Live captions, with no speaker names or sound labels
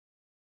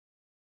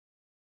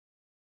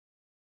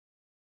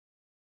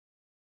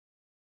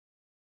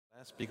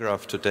Speaker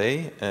of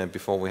today,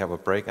 before we have a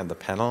break on the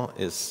panel,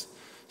 is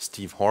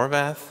Steve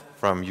Horvath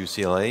from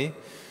UCLA,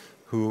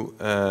 who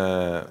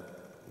I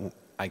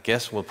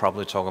guess will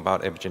probably talk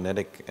about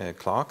epigenetic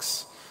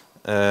clocks.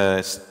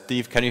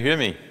 Steve, can you hear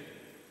me?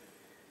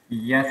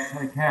 Yes,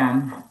 I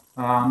can.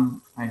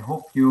 I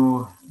hope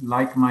you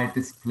like my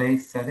display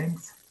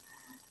settings.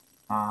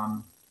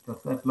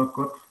 Does that look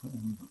good?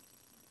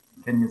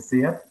 Can you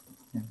see it?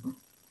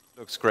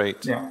 Looks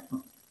great. Yeah.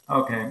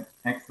 Okay,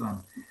 excellent.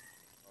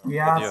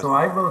 Yeah, so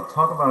I will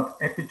talk about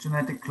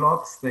epigenetic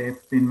clocks. They've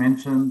been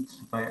mentioned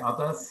by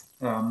others.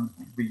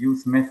 We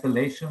use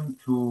methylation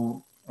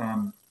to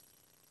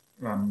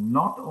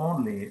not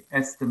only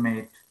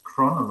estimate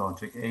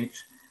chronologic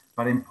age,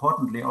 but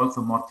importantly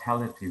also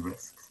mortality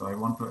risk. So I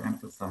want to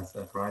emphasize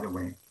that right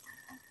away.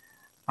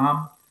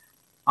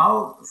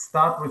 I'll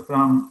start with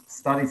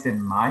studies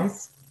in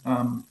mice.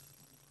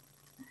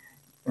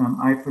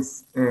 I've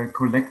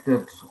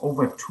collected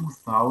over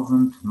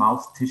 2,000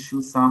 mouse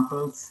tissue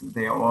samples.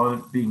 They are all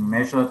being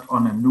measured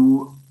on a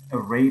new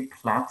array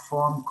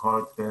platform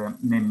called the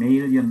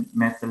mammalian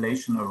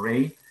methylation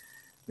array.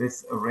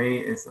 This array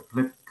is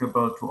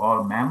applicable to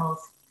all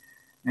mammals.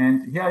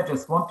 And here I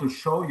just want to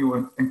show you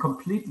a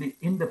completely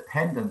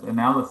independent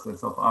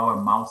analysis of our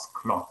mouse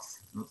clocks.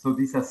 So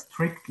these are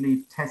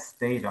strictly test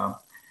data.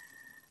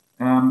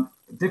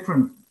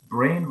 Different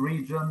brain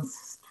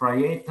regions,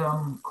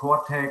 striatum,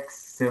 cortex,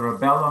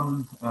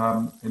 cerebellum,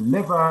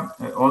 liver,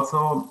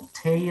 also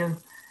tail.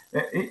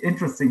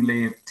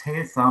 Interestingly,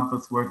 tail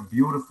samples work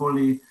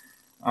beautifully.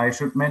 I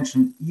should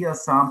mention ear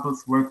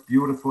samples work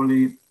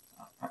beautifully.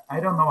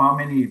 I don't know how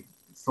many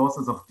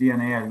sources of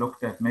DNA I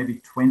looked at, maybe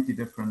 20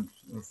 different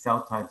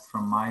cell types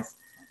from mice.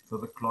 So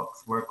the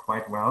clocks work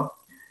quite well.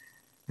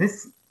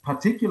 This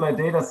particular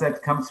data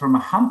set comes from a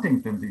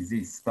Huntington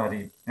disease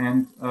study.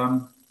 And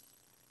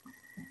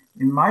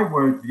in my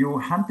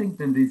worldview,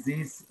 Huntington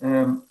disease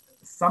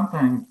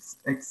sometimes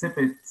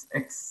exhibits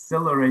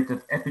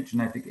accelerated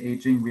epigenetic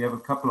aging. We have a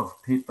couple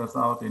of papers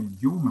out in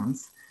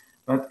humans,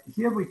 but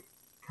here we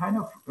kind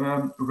of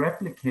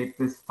replicate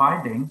this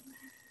finding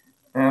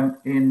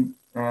in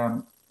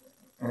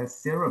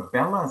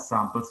cerebellar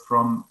samples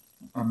from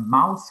a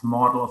mouse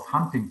model of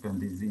Huntington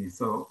disease.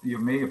 So you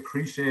may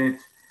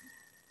appreciate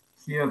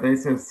here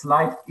there's a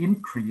slight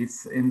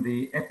increase in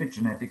the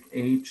epigenetic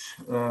age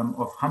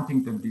of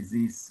Huntington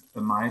disease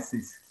mice,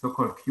 these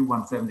so-called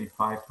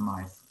Q175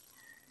 mice.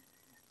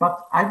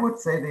 But I would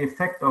say the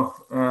effect of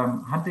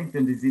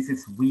Huntington disease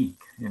is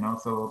weak,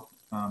 so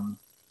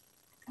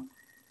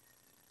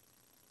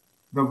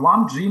the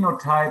one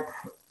genotype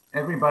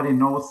everybody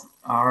knows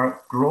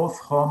are growth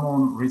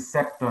hormone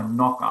receptor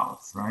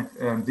knockouts, right?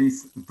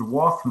 These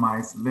dwarf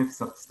mice live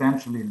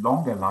substantially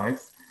longer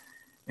lives.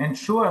 And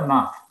sure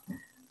enough,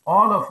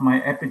 all of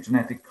my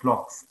epigenetic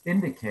clocks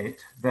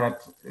indicate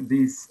that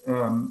these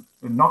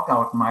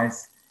knockout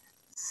mice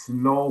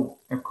slow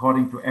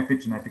according to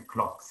epigenetic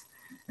clocks.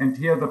 And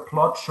here the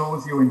plot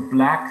shows you in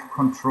black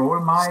control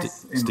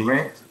mice, in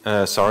red.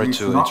 Sorry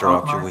to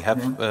interrupt you. We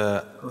have,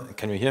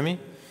 can you hear me?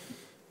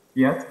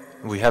 Yes.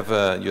 We have,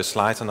 your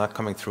slides are not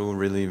coming through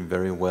really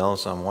very well,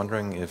 so I'm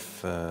wondering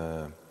if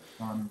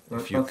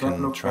you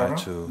can try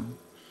to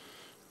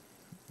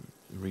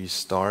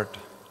restart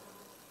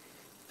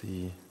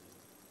the.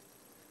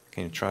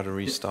 Can you try to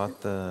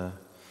restart the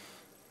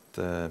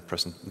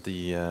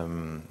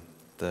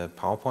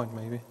PowerPoint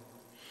maybe?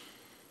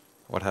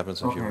 What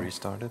happens if you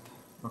restart it?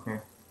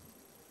 Okay.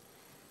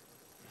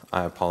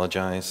 I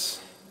apologize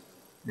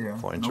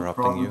for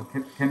interrupting you.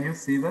 Can you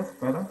see this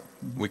better?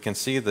 We can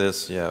see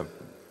this, yeah.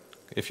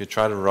 If you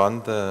try to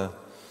run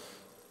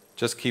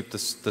just keep the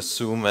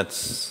zoom at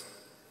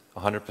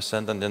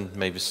 100% and then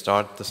maybe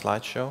start the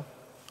slideshow.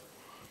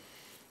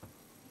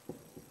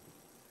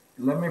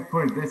 Let me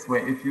put it this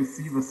way. If you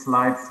see the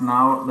slides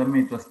now, let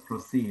me just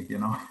proceed,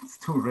 it's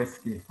too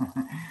risky.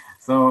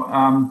 So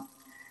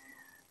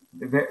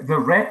the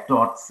red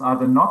dots are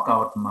the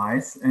knockout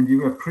mice, and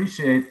you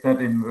appreciate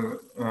that in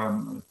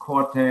the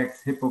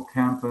cortex,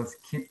 hippocampus,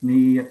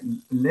 kidney,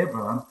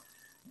 liver,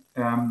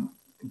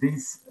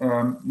 these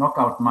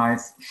knockout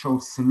mice show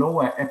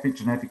slower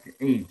epigenetic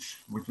age,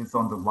 which is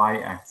on the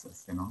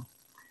y-axis,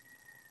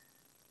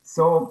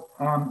 So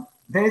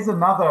there's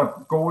another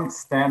gold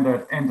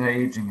standard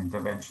anti-aging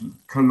intervention,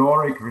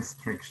 caloric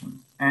restriction.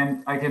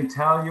 And I can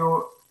tell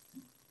you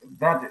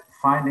that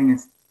finding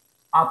is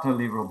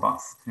utterly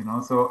robust,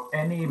 So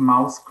any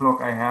mouse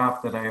clock I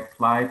have that I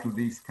apply to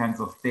these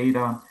kinds of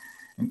data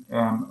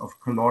of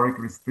caloric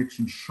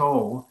restriction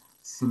show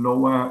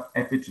slower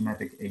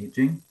epigenetic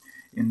aging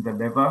in the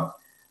liver.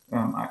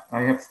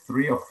 I have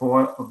 3 or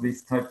 4 of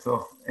these types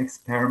of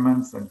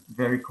experiments and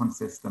very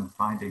consistent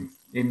findings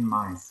in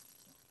mice.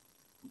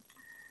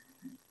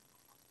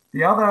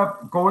 The other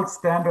gold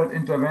standard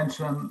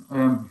intervention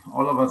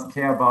all of us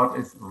care about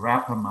is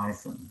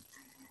rapamycin.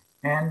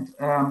 And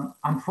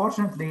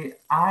unfortunately,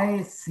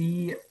 I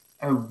see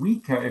a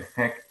weaker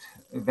effect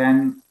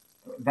than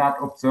that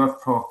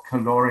observed for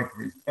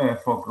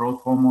for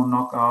growth hormone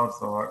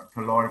knockouts or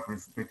caloric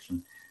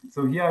restriction.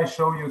 So here I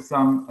show you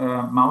some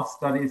mouse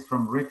studies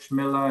from Rich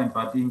Miller and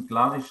Vadim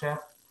Gladyshev.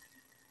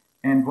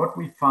 And what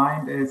we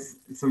find is,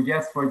 so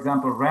yes, for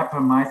example,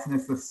 rapamycin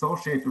is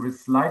associated with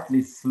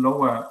slightly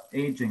slower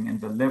aging in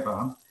the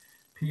liver,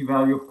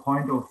 p-value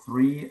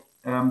 0.03.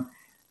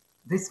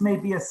 This may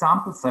be a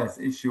sample size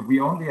issue. We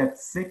only had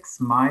 6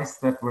 mice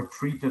that were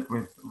treated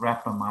with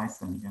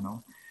rapamycin,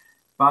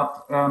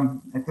 But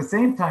at the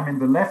same time, in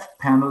the left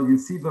panel, you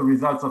see the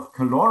results of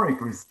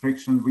caloric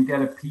restriction. We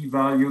get a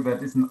p-value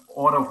that is an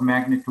order of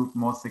magnitude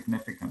more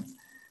significant.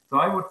 So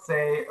I would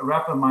say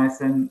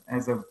rapamycin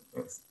has a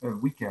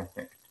weaker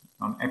effect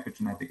on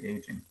epigenetic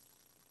aging.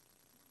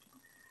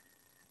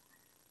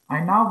 I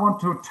now want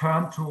to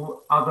turn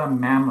to other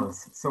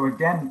mammals. So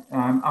again,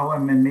 our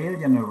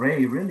mammalian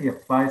array really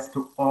applies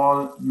to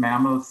all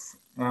mammals.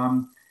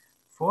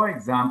 For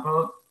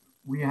example,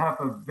 we have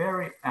a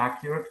very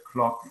accurate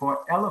clock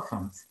for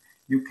elephants.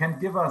 You can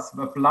give us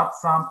a blood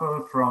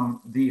sample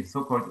from the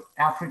so-called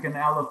African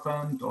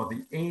elephant or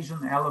the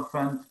Asian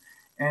elephant,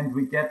 and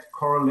we get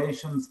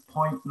correlations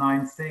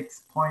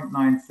 0.96,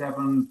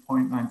 0.97,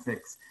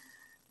 0.96.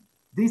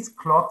 These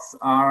clocks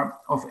are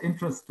of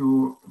interest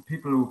to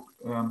people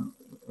who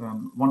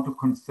want to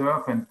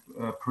conserve and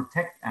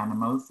protect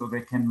animals so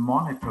they can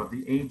monitor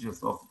the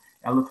ages of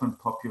elephant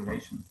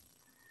populations.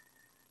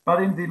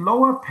 But in the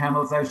lower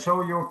panels, I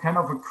show you kind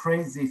of a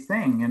crazy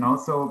thing,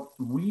 So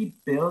we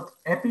built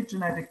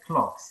epigenetic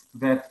clocks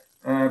that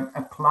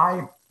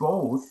apply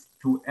both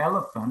to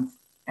elephants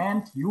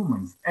and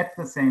humans at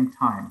the same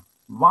time.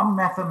 One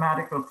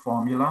mathematical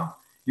formula.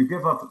 You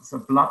give us a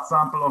blood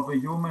sample of a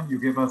human, you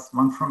give us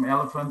one from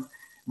elephants,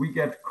 we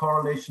get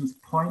correlations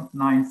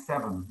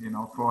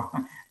 0.97, for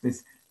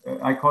this,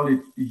 I call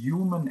it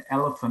human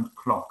elephant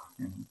clock.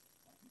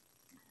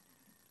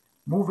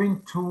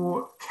 Moving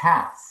to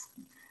cats.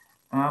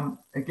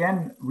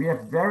 Again, we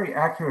have very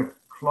accurate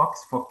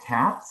clocks for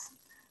cats.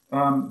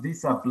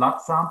 These are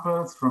blood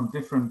samples from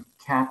different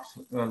cat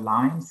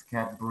lines,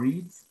 cat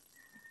breeds.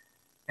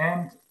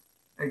 And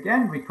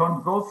again, we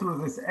can go through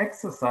this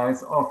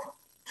exercise of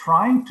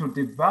trying to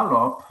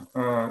develop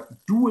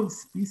dual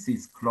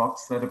species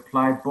clocks that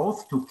apply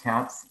both to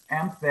cats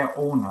and their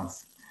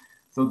owners.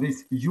 So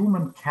these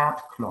human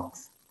cat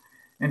clocks.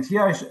 And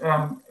here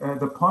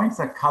the points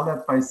are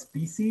colored by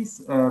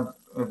species.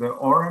 The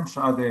orange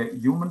are the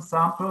human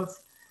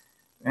samples.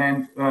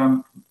 And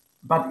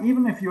but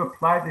even if you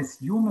apply this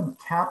human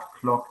cat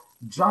clock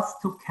just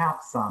to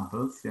cat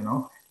samples,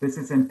 this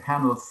is in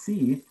panel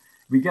C,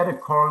 we get a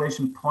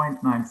correlation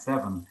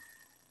 0.97.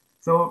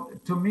 So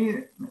to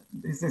me,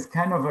 this is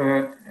kind of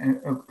a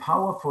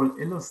powerful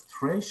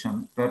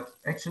illustration that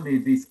actually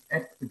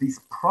these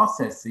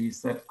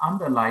processes that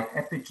underlie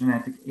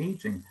epigenetic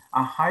aging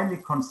are highly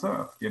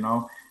conserved.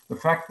 The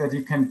fact that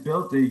you can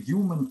build a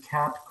human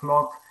cat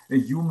clock, a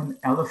human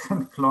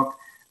elephant clock,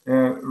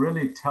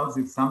 really tells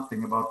you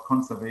something about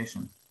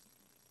conservation.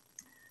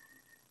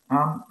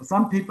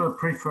 Some people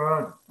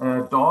prefer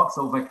dogs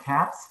over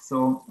cats.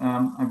 So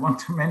I want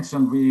to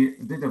mention we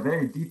did a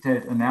very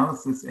detailed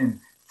analysis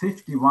in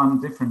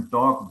 51 different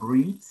dog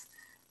breeds.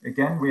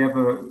 Again, we have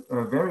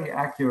a very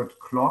accurate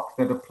clock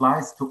that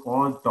applies to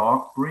all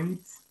dog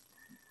breeds.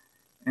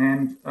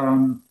 And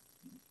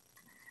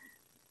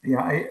we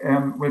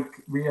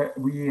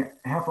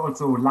have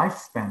also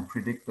lifespan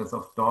predictors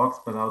of dogs,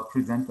 but I'll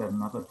present that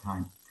another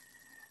time.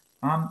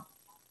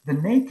 The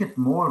naked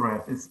mole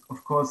rat is,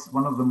 of course,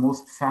 one of the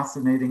most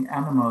fascinating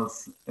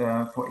animals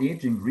for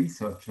aging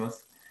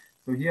researchers.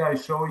 So here I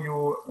show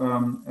you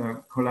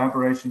a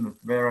collaboration with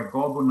Vera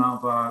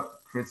Gorbunova,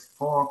 Chris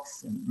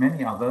Fox, and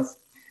many others,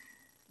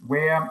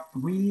 where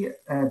we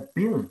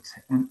built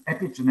an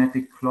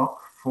epigenetic clock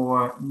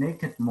for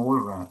naked mole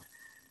rat.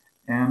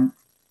 And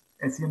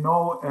as you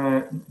know,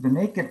 the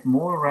naked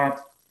mole rat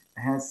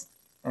has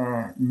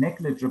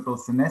negligible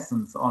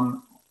senescence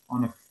on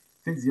a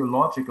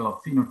physiological or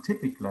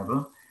phenotypic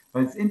level,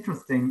 but it's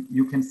interesting,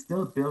 you can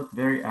still build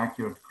very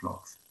accurate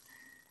clocks.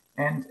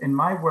 And in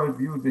my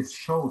worldview, this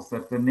shows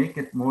that the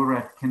naked mole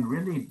rat can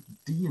really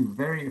deal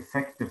very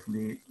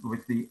effectively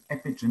with the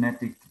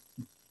epigenetic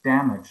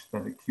damage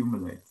that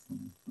accumulates.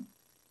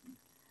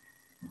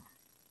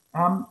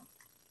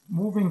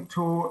 Moving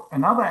to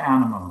another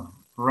animal,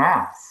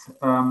 rats,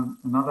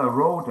 another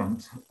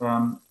rodent.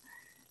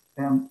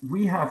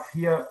 We have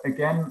here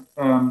again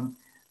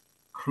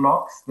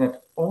clocks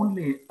that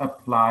only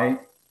apply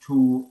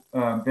to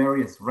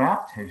various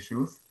rat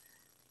tissues,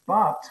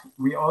 but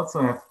we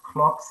also have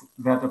clocks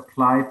that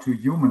apply to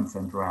humans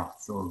and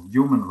rats, so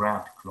human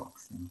rat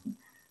clocks.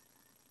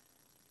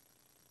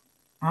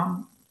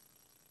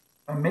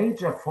 A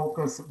major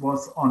focus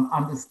was on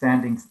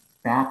understanding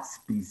bat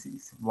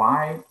species.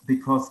 Why?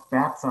 Because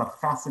bats are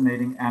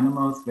fascinating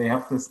animals. They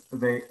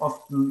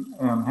often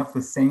have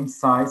the same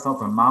size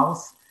of a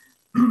mouse,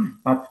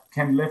 but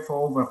can live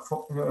for over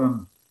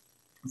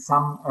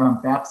some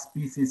bat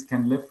species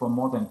can live for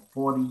more than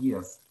 40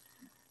 years.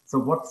 So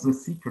what's the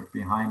secret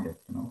behind it?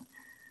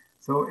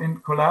 So in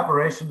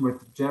collaboration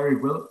with Jerry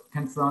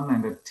Wilkinson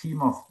and a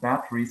team of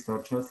bat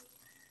researchers,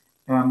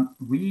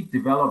 we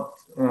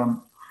developed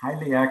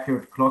highly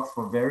accurate clocks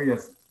for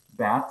various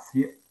bats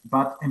here.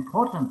 But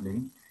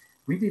importantly,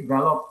 we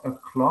developed a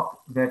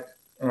clock that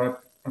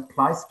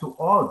applies to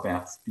all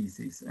bat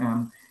species.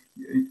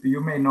 You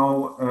may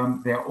know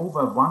there are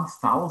over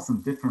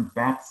 1,000 different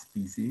bat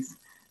species.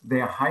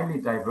 They are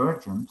highly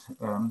divergent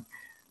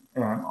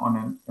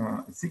on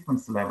a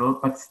sequence level,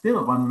 but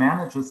still one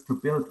manages to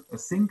build a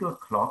single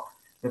clock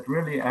that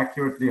really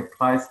accurately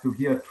applies to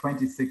here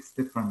 26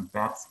 different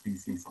bat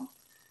species.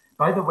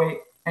 By the way,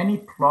 any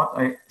plot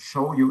I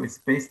show you is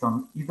based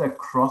on either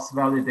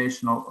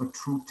cross-validation or a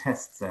true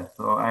test set.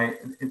 So I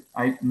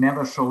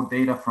never show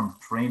data from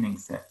training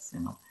sets, you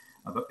know,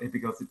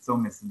 because it's so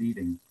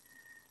misleading.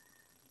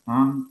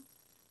 But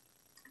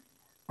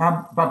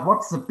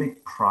what's the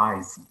big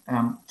prize?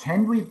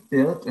 Can we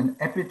build an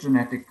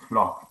epigenetic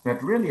clock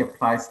that really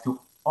applies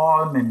to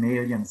all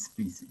mammalian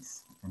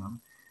species? You know?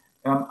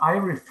 I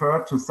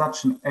refer to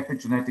such an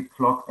epigenetic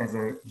clock as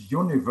a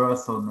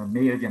universal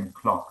mammalian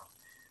clock.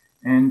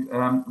 And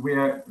we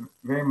are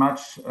very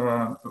much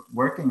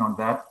working on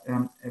that.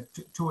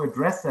 To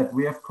address that,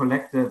 we have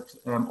collected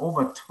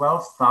over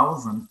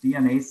 12,000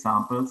 DNA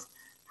samples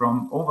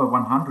from over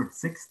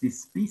 160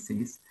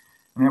 species.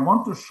 And I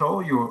want to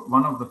show you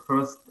one of the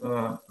first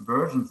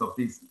versions of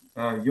this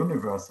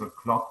universal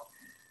clock.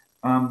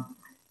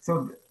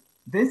 So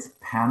this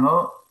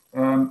panel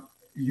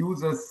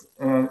uses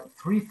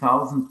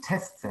 3,000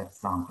 test set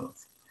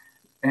samples.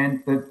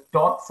 And the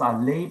dots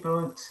are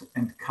labeled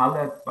and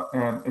colored,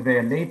 they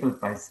are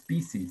labeled by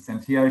species.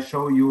 And here I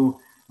show you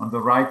on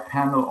the right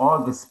panel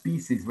all the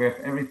species. We have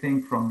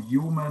everything from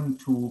human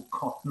to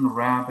cotton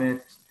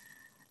rabbit,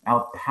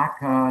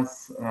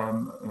 alpacas,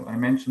 I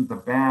mentioned the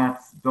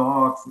bats,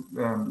 dogs,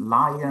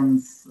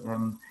 lions,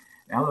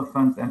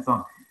 elephants, and so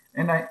on.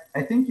 And I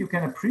think you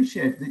can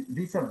appreciate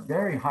these are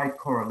very high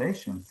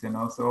correlations, you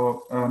know.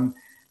 So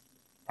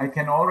I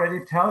can already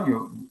tell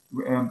you,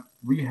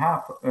 we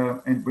have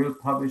and will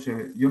publish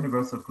a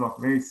universal clock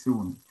very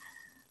soon.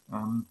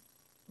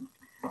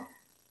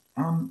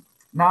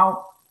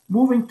 Now,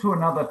 moving to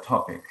another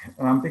topic,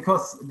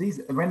 because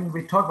when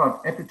we talk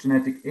about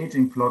epigenetic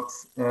aging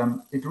clocks,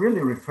 it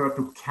really refers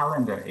to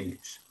calendar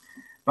age.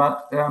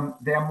 But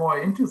there are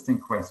more interesting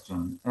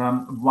questions.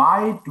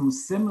 Why do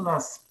similar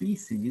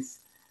species,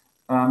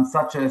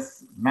 such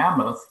as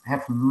mammals,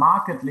 have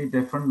markedly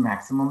different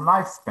maximum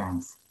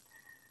lifespans?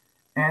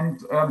 And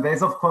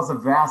there's, of course, a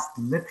vast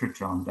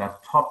literature on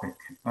that topic.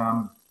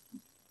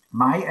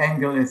 My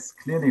angle is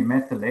clearly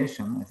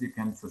methylation, as you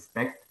can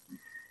suspect.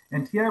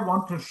 And here I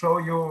want to show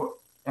you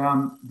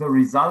the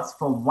results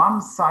for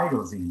one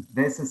cytosine.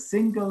 There's a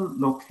single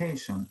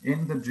location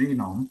in the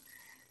genome.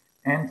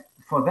 And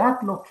for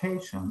that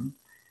location,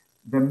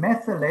 the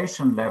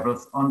methylation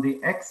levels on the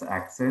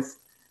x-axis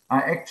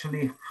are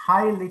actually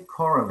highly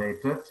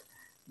correlated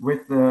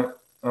with the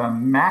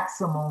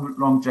maximum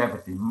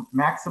longevity,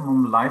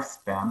 maximum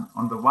lifespan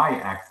on the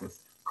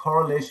y-axis,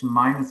 correlation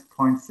minus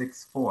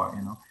 0.64,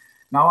 you know.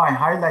 Now I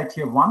highlight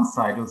here one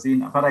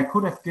cytosine, but I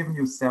could have given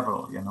you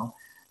several, you know.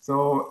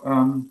 So,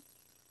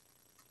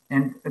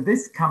 and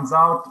this comes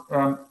out,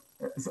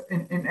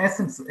 in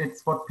essence,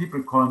 it's what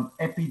people call an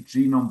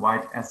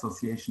epigenome-wide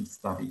association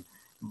study.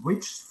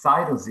 Which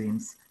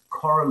cytosines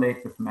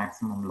correlate with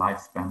maximum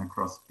lifespan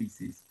across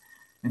species?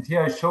 And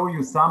here I show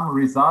you some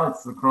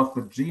results across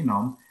the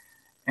genome.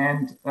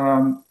 And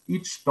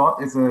each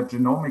dot is a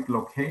genomic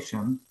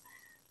location.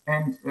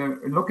 And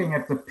looking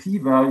at the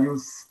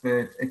p-values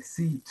that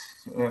exceed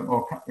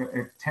or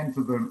 10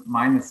 to the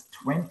minus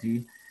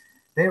 20,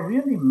 there are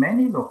really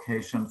many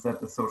locations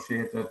that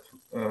associated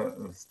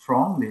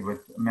strongly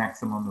with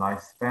maximum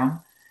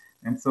lifespan.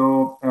 And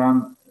so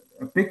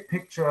a big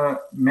picture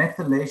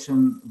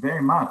methylation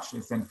very much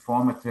is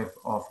informative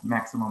of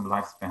maximum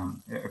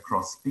lifespan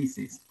across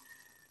species.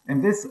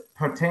 And this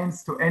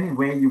pertains to any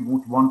way you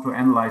would want to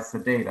analyze the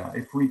data.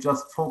 If we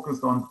just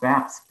focused on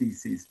bat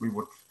species, we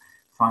would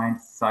find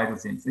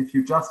cytosines. If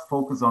you just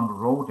focus on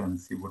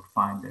rodents, you would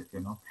find it,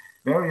 you know.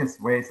 Various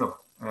ways of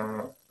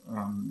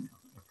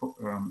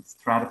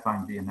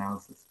stratifying the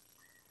analysis.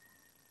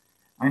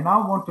 I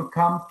now want to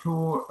come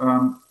to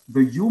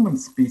the human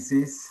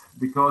species,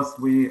 because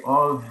we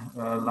all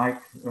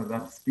like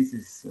that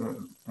species.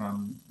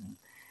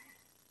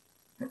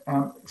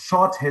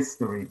 Short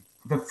history.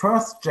 The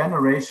first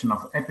generation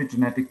of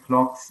epigenetic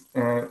clocks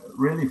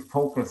really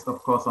focused, of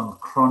course, on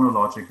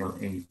chronological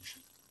age.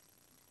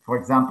 For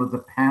example, the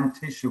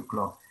pan-tissue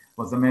clock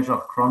was a measure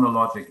of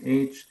chronologic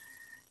age.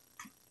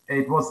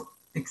 It was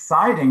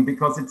exciting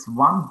because it's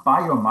one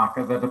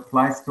biomarker that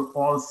applies to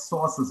all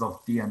sources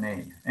of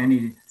DNA,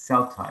 any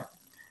cell type.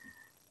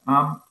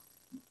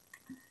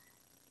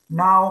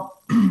 Now,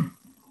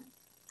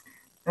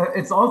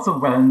 it's also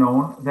well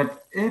known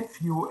that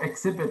if you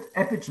exhibit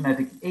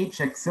epigenetic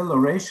age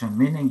acceleration,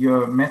 meaning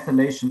your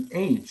methylation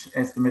age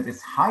estimate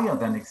is higher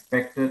than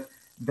expected,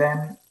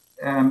 then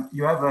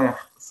you have a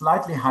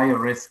slightly higher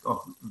risk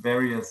of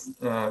various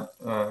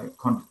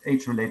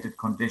age-related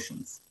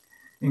conditions,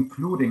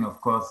 including, of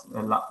course,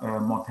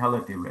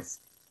 mortality risk.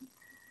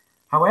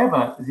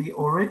 However, the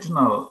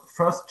original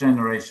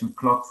first-generation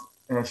clocks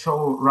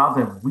show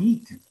rather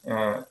weak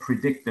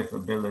predictive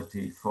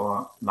ability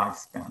for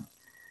lifespan.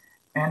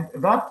 And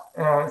that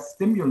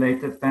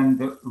stimulated then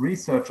the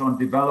research on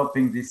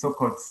developing the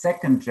so-called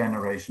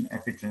second-generation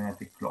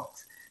epigenetic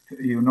clocks.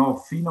 You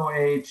know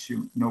PhenoAge,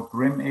 you know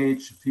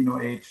GrimAge.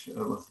 PhenoAge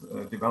was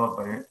developed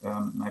by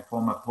my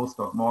former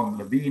postdoc Morgan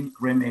Levine,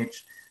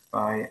 GrimAge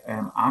by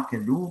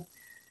Akelu.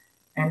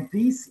 And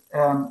these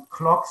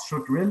clocks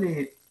should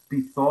really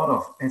be thought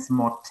of as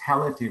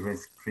mortality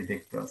risk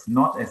predictors,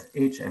 not as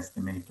age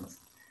estimators.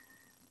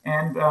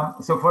 And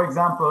so, for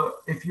example,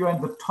 if you're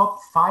in the top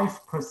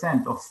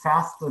 5% of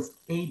fastest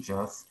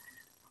agers,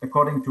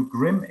 according to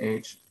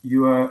GrimAge,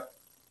 your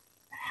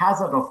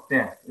hazard of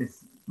death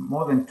is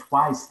more than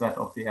twice that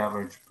of the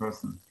average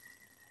person.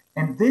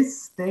 And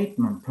this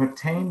statement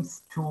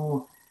pertains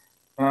to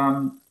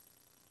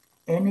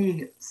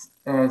any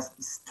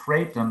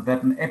stratum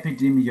that an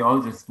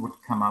epidemiologist would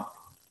come up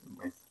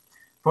with.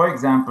 For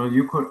example,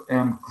 you could,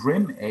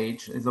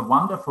 GrimAge is a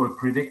wonderful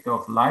predictor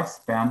of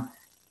lifespan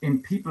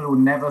in people who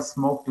never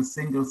smoked a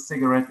single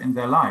cigarette in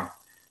their life.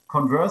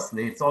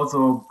 Conversely, it's also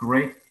a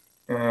great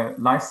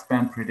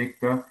lifespan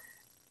predictor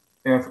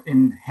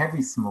in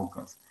heavy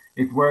smokers.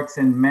 It works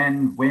in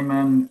men,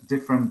 women,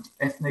 different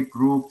ethnic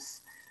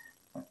groups,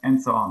 and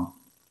so on.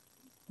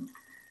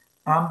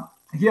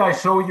 Here I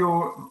show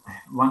you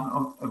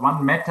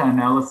one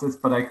meta-analysis,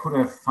 but I could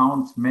have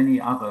found many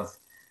others.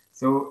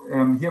 So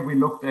here we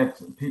looked at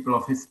people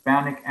of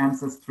Hispanic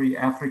ancestry,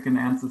 African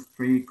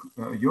ancestry,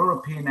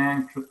 European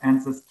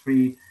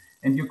ancestry,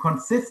 and you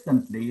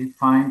consistently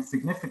find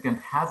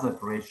significant hazard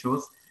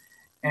ratios.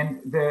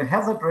 And the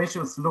hazard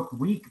ratios look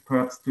weak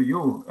perhaps to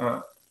you,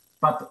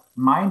 but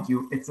mind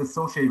you, it's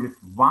associated with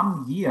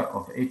 1 year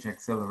of age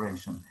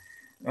acceleration.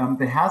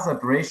 The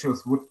hazard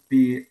ratios would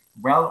be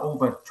well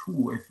over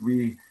 2 if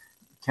we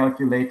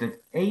calculated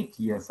 8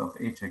 years of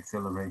age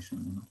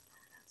acceleration.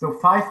 So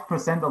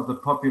 5% of the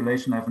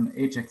population have an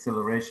age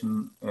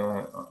acceleration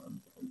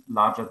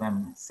larger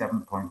than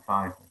 7.5,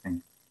 I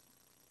think,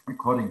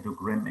 according to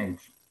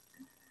GrimAge.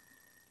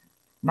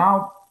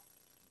 Now,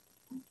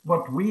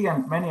 what we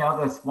and many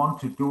others want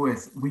to do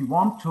is we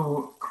want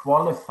to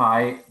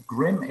qualify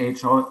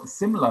GrimAge or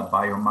similar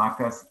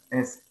biomarkers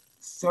as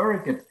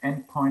surrogate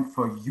endpoint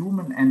for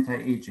human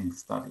anti-aging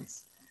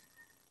studies.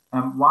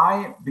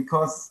 Why?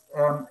 Because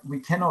we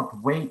cannot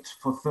wait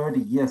for 30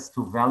 years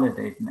to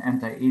validate an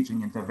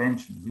anti-aging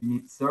intervention. We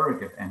need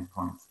surrogate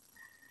endpoints.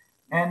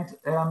 And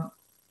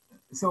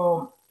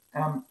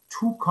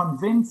to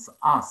convince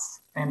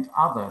us and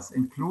others,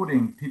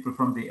 including people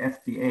from the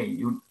FDA,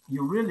 you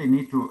really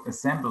need to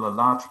assemble a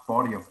large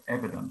body of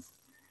evidence,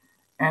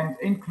 and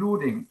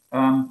including,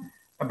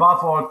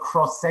 above all,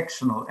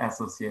 cross-sectional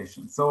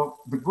associations. So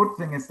the good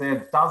thing is there are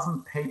a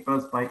dozen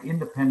papers by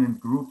independent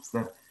groups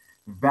that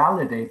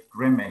validate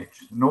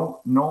GrimAge.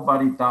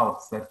 Nobody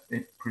doubts that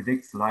it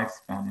predicts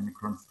lifespan in a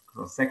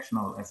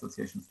cross-sectional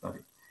association study.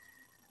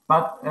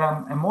 But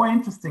a more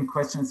interesting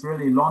question is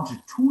really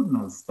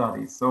longitudinal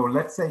studies. So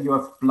let's say you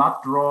have blood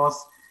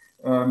draws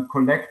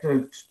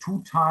collected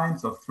 2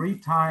 times or 3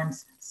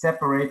 times,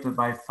 separated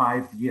by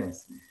 5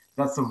 years.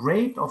 Does the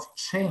rate of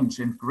change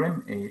in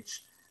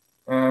GrimAge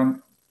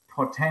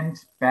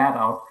portend bad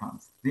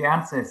outcomes? The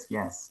answer is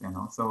yes.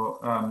 So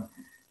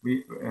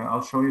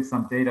I'll show you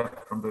some data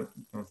from the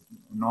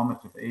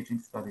normative aging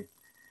study.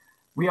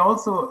 We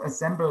also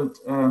assembled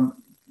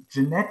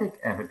genetic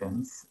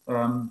evidence.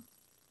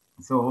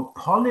 So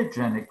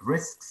polygenic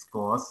risk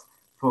scores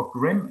for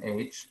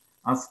GrimAge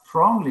are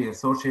strongly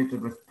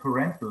associated with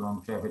parental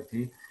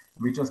longevity.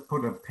 We just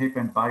put a paper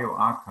in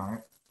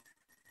bioRxiv.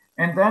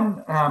 And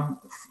then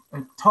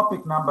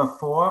topic number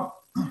 4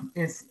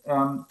 is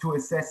to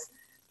assess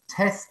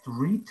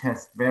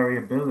test-retest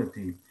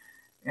variability.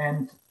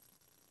 And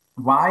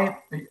why?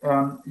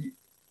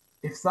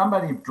 If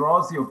somebody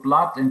draws your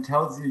blood and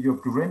tells you your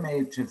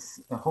GrimAge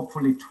is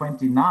hopefully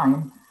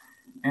 29,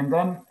 and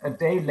then a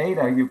day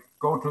later you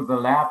go to the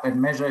lab and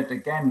measure it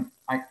again,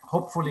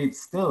 hopefully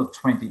it's still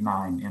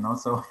 29,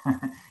 so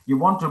you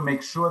want to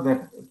make sure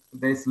that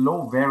there's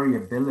low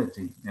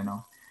variability,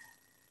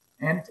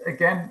 And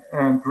again,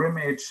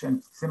 GrimAge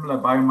and similar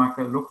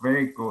biomarker look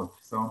very good.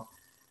 So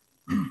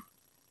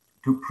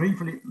to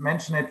briefly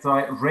mention it,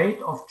 the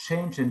rate of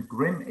change in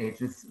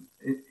GrimAge is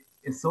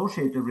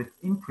associated with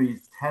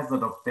increased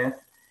hazard of death.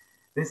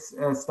 This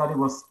study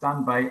was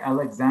done by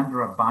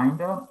Alexandra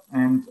Binder,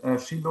 and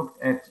she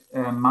looked at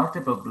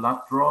multiple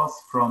blood draws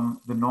from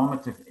the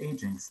normative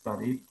aging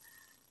study.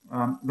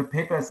 The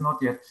paper is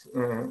not yet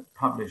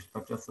published,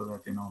 but just so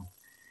that you know.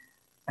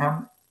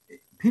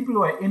 People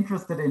who are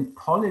interested in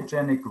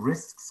polygenic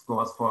risk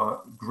scores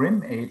for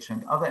GrimAge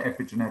and other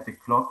epigenetic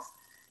clocks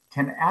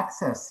can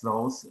access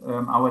those.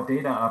 Our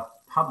data are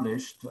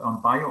published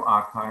on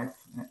bioRxiv,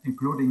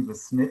 including the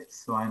SNPs,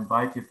 so I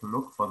invite you to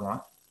look for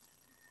that.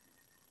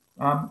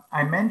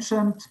 I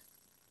mentioned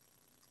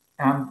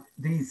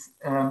these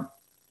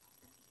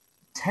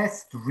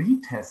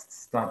retest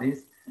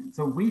studies.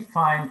 So we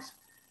find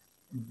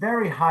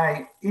very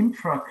high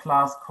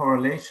intra-class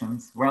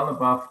correlations, well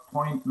above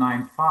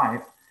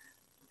 0.95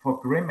 for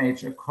grim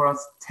age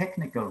across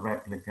technical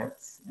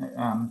replicates.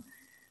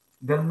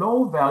 The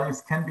low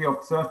values can be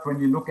observed when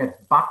you look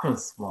at buccal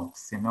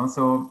swaps, you know.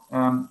 So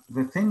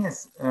the thing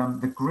is,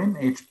 the grim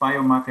age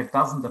biomarker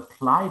doesn't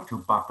apply to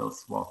buccal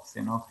swaps,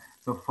 you know.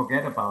 So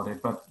forget about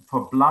it. But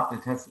for blood,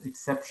 it has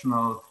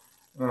exceptional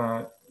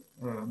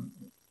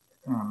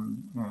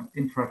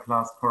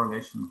intra-class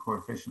correlation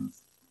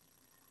coefficients.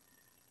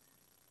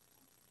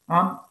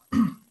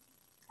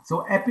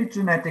 So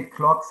epigenetic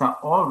clocks are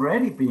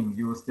already being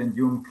used in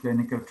human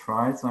clinical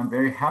trials. So I'm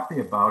very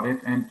happy about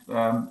it. And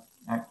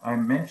I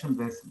mentioned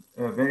this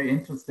very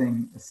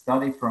interesting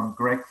study from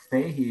Greg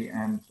Fahey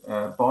and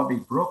Bobby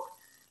Brook,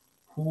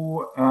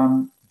 who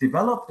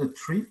developed a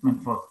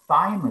treatment for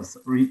thymus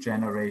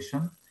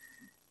regeneration.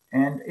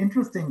 And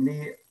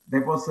interestingly,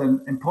 there was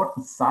an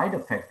important side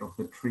effect of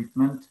the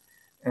treatment.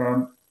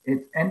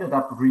 It ended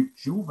up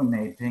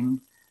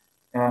rejuvenating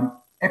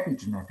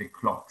epigenetic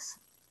clocks,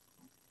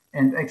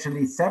 and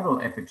actually several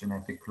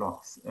epigenetic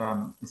clocks.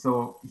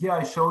 So here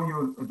I show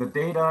you the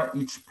data.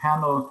 Each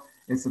panel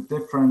is a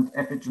different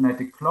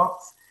epigenetic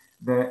clocks.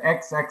 The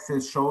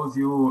x-axis shows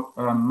you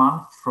a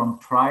month from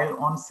trial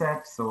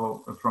onset,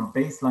 so from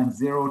baseline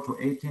 0 to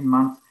 18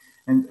 months.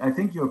 And I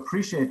think you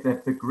appreciate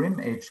that the grim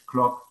age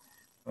clock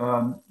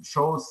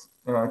shows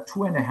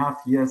 2.5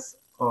 years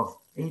of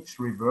age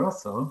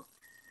reversal.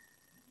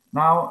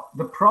 Now,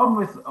 the problem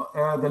with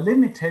the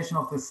limitation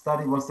of the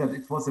study was that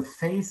it was a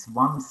phase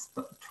 1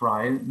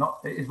 trial.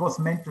 It was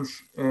meant to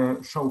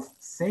show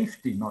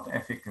safety, not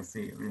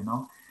efficacy, you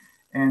know.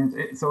 And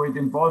so it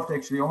involved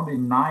actually only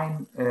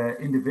 9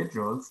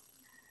 individuals.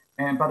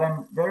 But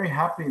I'm very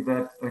happy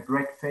that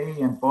Greg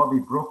Fahey and Bobby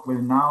Brook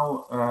will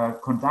now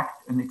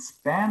conduct an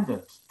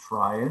expanded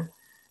trial.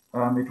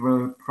 It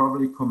will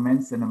probably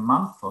commence in a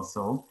month or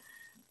so.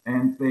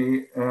 And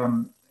they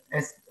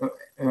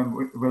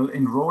will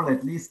enroll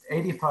at least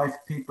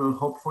 85 people,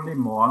 hopefully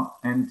more.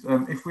 And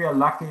if we are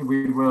lucky,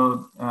 we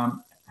will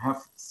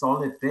have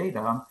solid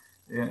data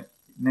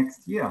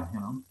next year, you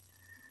know.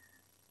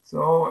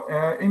 So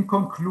in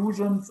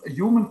conclusions,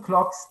 human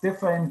clocks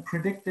differ in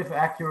predictive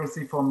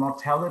accuracy for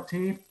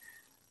mortality.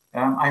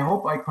 I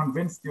hope I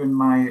convinced you in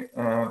my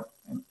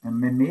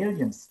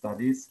mammalian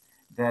studies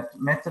that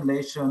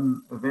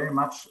methylation very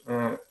much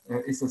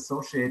is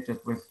associated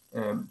with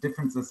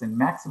differences in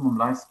maximum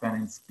lifespan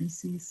in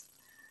species.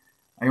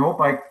 I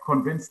hope I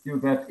convinced you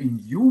that in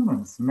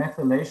humans,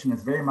 methylation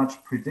is very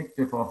much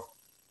predictive of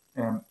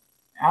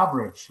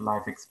average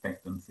life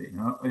expectancy. You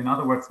know? In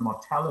other words,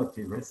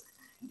 mortality risk,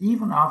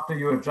 even after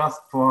you adjust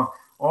for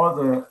all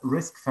the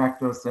risk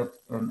factors that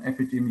an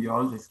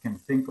epidemiologist can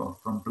think of,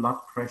 from blood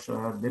pressure,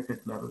 lipid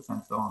levels,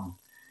 and so on.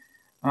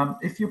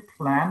 If you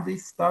plan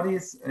these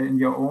studies in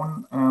your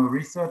own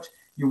research,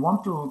 you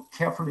want to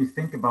carefully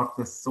think about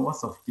the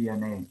source of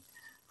DNA.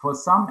 For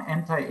some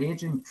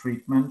anti-aging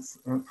treatments,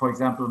 for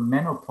example,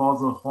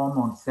 menopausal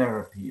hormone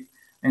therapy,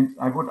 and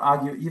I would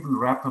argue even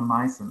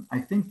rapamycin, I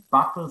think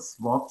buccal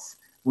swaps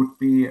would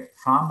be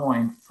far more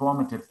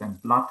informative than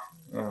blood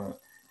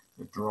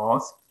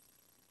draws.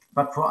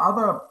 But for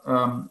other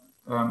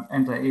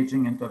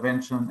anti-aging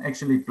intervention,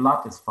 actually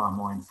blood is far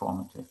more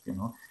informative, you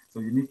know,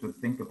 so you need to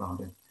think about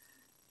it.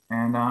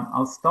 And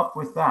I'll stop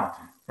with that.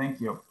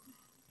 Thank you.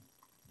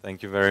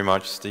 Thank you very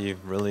much, Steve.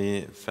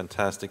 Really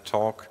fantastic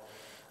talk.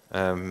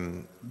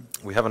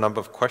 We have a number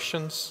of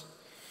questions.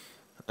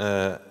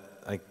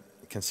 I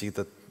can see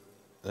that,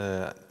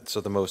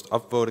 so the most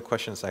upvoted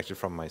question is actually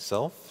from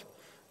myself.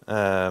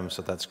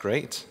 So that's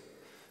great.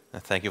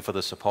 Thank you for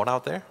the support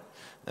out there.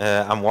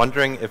 I'm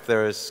wondering if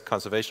there is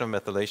conservation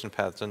of methylation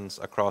patterns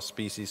across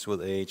species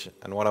with age.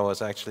 And what I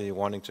was actually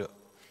wanting to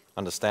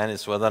understand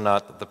is whether or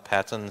not the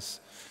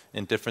patterns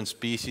in different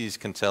species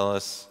can tell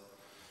us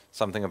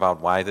something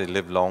about why they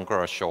live longer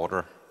or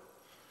shorter.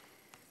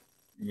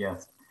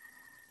 Yes.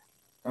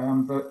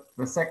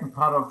 The second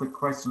part of the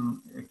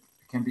question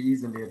can be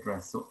easily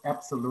addressed. So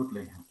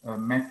absolutely,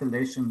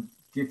 methylation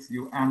gives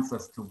you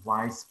answers to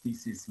why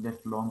species live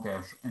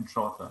longer and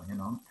shorter, you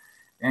know.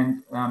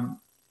 And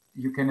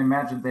you can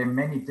imagine there are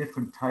many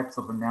different types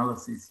of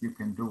analyses you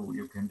can do.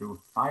 You can do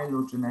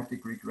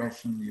phylogenetic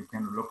regression, you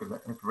can look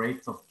at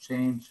rates of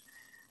change.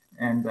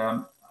 And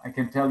I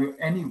can tell you,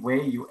 any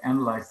way you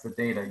analyze the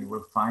data, you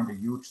will find a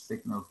huge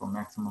signal for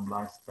maximum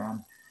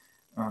lifespan.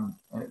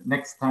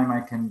 Next time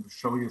I can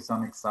show you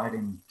some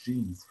exciting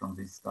genes from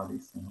these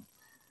studies. You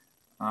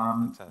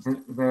know?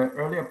 The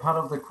earlier part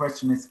of the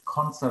question is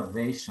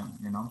conservation,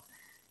 you know.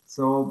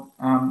 So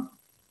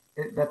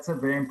that's a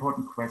very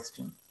important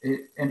question.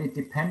 And it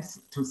depends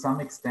to some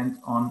extent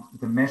on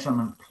the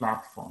measurement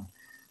platform.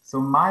 So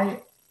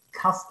my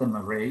custom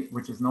array,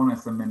 which is known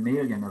as the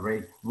mammalian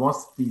array,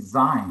 was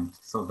designed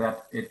so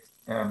that it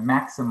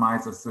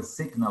maximizes the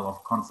signal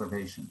of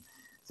conservation.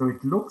 So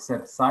it looks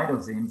at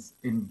cytosines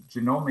in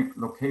genomic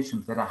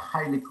locations that are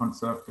highly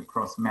conserved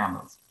across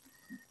mammals.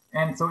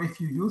 And so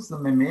if you use the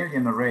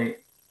mammalian array,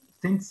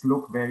 things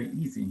look very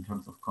easy in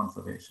terms of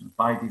conservation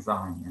by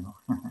design, you know.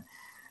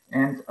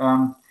 And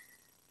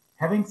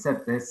having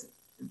said this,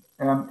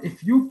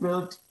 if you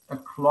build a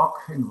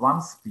clock in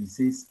one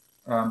species,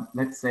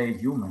 let's say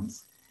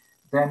humans,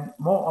 then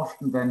more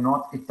often than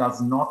not, it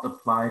does not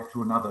apply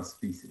to another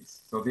species.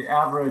 So the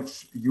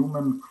average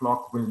human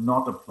clock will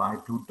not apply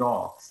to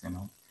dogs, you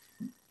know.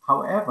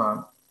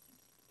 However,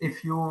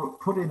 if you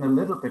put in a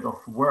little bit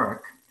of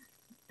work,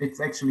 it's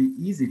actually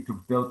easy to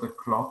build a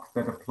clock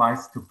that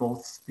applies to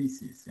both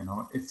species, you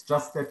know. It's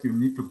just that you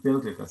need to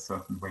build it a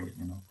certain way,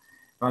 you know.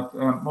 But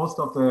most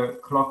of the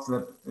clocks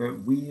that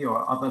we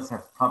or others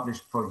have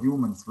published for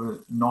humans will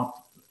not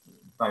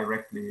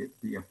directly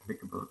be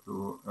applicable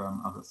to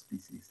other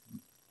species.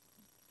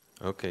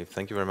 Okay,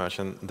 thank you very much.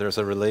 And there's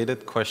a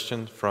related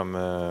question from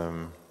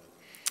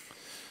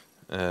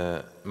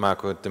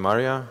Marco De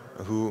Maria,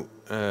 who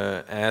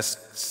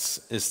asks,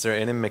 is there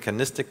any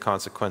mechanistic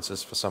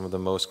consequences for some of the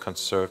most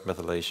conserved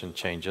methylation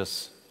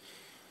changes?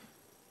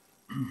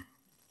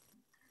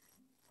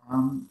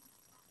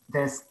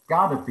 There's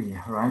gotta be,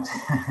 right?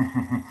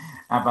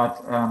 But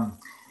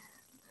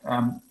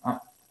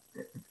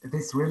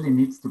this really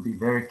needs to be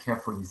very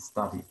carefully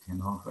studied, you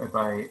know,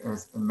 by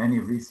many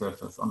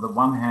researchers. On the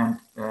one hand,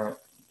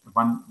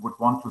 one would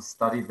want to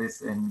study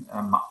this in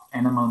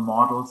animal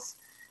models,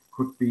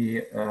 could be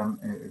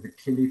the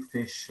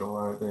killifish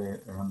or the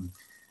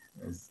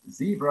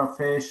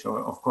zebrafish,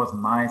 or of course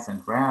mice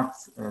and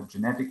rats,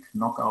 genetic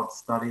knockout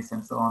studies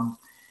and so on.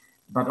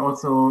 But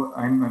also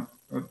I'm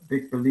a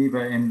big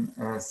believer in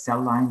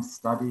cell line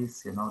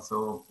studies, you know,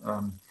 so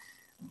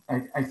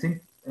I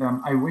think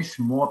I wish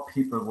more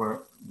people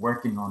were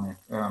working on it.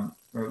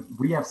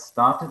 We have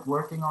started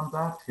working on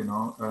that, you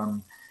know,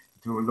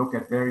 to look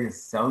at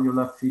various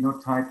cellular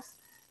phenotypes,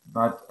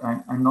 but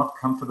I'm not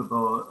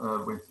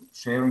comfortable with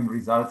sharing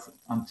results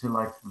until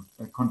I've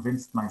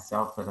convinced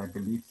myself that I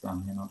believe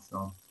them, you know,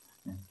 so.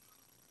 Yeah.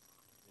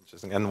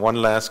 Interesting. And one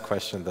last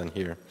question then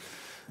here.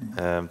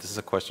 This is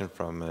a question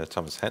from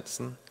Thomas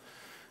Hansen.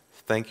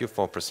 Thank you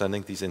for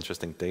presenting these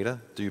interesting data.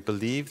 Do you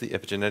believe the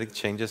epigenetic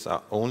changes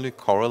are only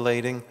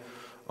correlating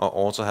or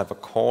also have a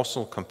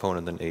causal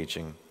component in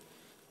aging?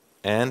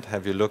 And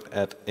have you looked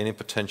at any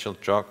potential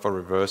drug for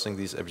reversing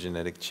these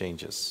epigenetic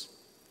changes?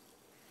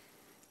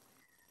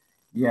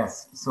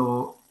 Yes,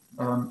 so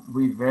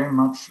we very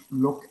much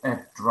look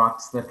at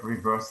drugs that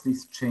reverse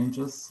these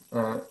changes.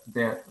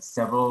 There are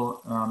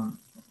several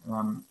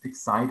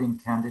exciting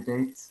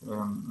candidates,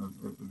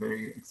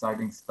 very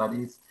exciting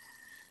studies.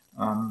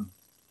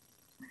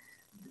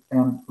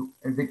 And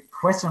the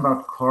question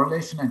about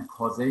correlation and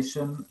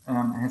causation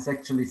has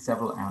actually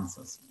several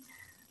answers.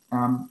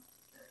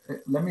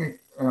 Let me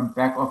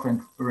back off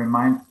and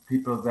remind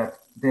people that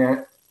there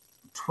are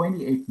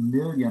 28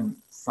 million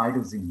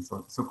cytosines,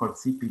 or so-called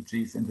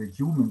CpGs, in the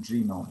human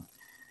genome.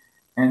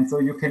 And so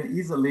you can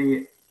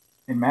easily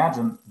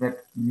imagine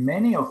that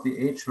many of the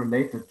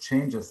age-related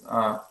changes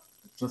are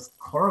just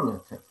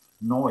correlative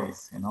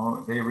noise. You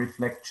know, they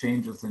reflect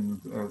changes in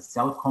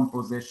cell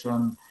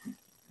composition,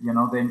 you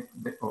know,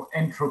 or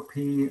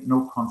entropy,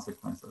 no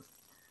consequences.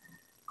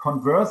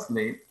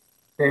 Conversely,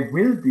 there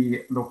will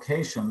be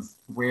locations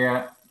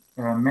where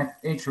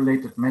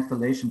age-related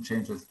methylation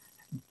changes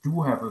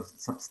do have a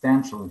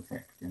substantial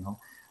effect, you know.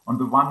 On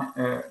the one,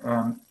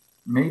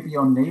 maybe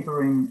on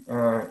neighboring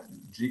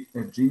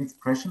gene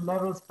expression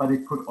levels, but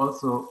it could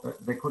also,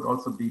 there could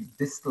also be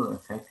distal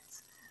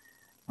effects.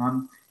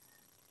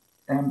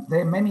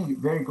 There are many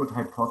very good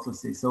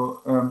hypotheses.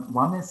 So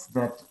one is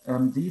that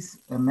these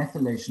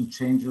methylation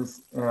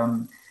changes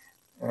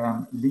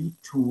lead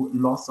to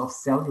loss of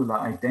cellular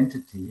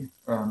identity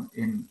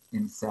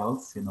in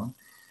cells, you know.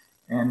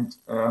 And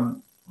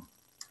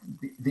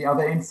the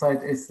other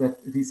insight is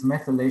that these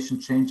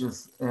methylation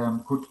changes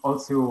could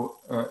also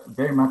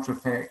very much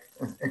affect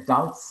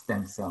adult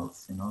stem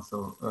cells, you know.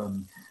 So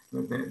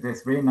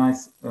there's very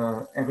nice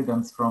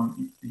evidence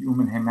from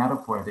human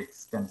hematopoietic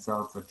stem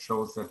cells that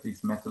shows that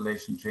these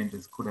methylation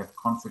changes could have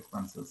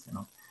consequences, you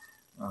know.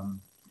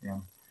 Yeah.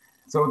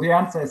 So the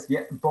answer is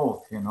yeah,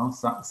 both, you know.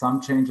 Some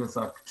changes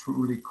are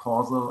truly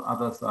causal,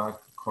 others are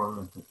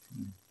correlative.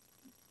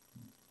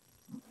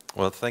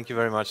 Well, thank you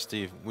very much,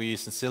 Steve. We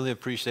sincerely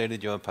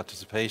appreciated your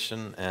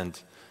participation,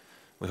 and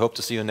we hope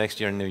to see you next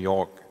year in New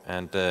York.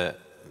 And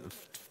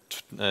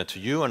to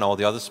you and all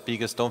the other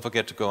speakers, don't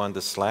forget to go on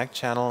the Slack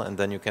channel, and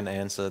then you can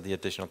answer the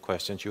additional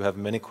questions. You have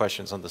many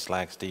questions on the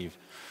Slack, Steve,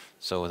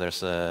 so there's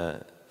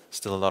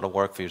still a lot of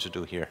work for you to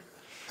do here.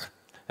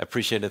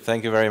 Appreciate it.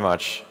 Thank you very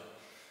much.